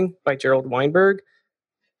Consulting by Gerald Weinberg.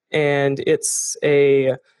 And it's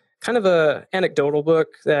a kind of a anecdotal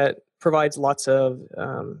book that provides lots of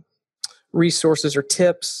resources or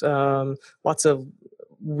tips, lots of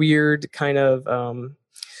weird kind of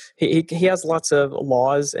he has lots of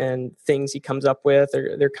laws and things he comes up with.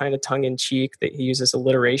 They're kind of tongue-in-cheek that he uses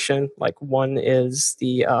alliteration. Like one is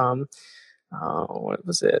the what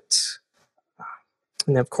was it?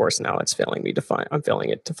 And of course now it's failing me to find. I'm failing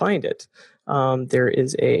it to find it. There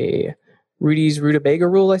is a Rudy's Rutabaga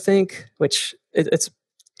rule, I think, which it's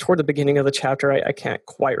toward the beginning of the chapter. I can't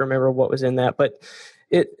quite remember what was in that, but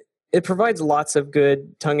it provides lots of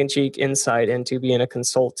good tongue-in-cheek insight into being a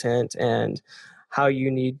consultant and how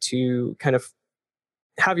you need to kind of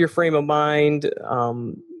have your frame of mind.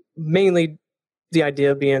 Mainly the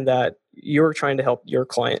idea being that you're trying to help your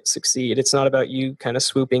client succeed. It's not about you kind of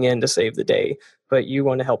swooping in to save the day, but you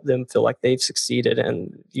want to help them feel like they've succeeded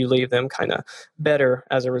and you leave them kind of better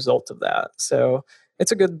as a result of that. So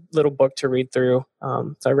it's a good little book to read through.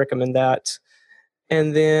 So I recommend that.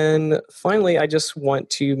 And then finally, I just want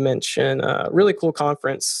to mention a really cool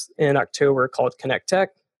conference in October called Connect Tech.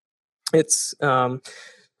 It's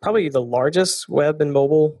probably the largest web and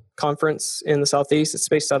mobile conference in the Southeast. It's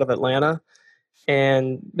based out of Atlanta,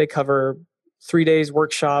 and they cover 3 days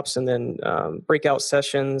workshops and then breakout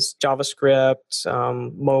sessions, JavaScript,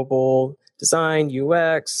 mobile design,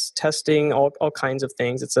 UX, testing, all kinds of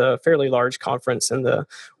things. It's a fairly large conference, and the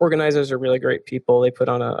organizers are really great people. They put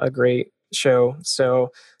on a great show.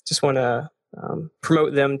 So just want to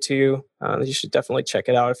promote them too. You should definitely check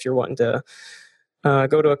it out if you're wanting to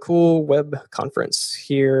go to a cool web conference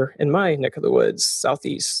here in my neck of the woods,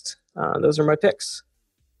 Southeast. Those are my picks.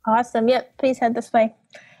 Awesome. Yep. Please head this way.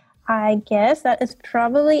 I guess that is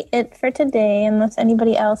probably it for today, unless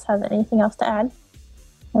anybody else has anything else to add.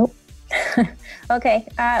 Nope. Okay.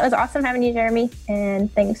 It was awesome having you, Jeremy.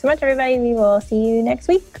 And thanks so much, everybody. We will see you next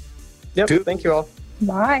week. Yep. Thank you all.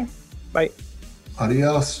 Bye. Bye.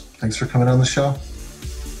 Adios. Thanks for coming on the show.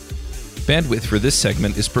 Bandwidth for this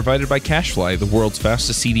segment is provided by CacheFly, the world's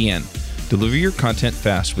fastest CDN. Deliver your content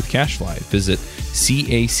fast with CacheFly. Visit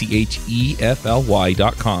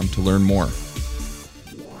CACHEFLY.com to learn more.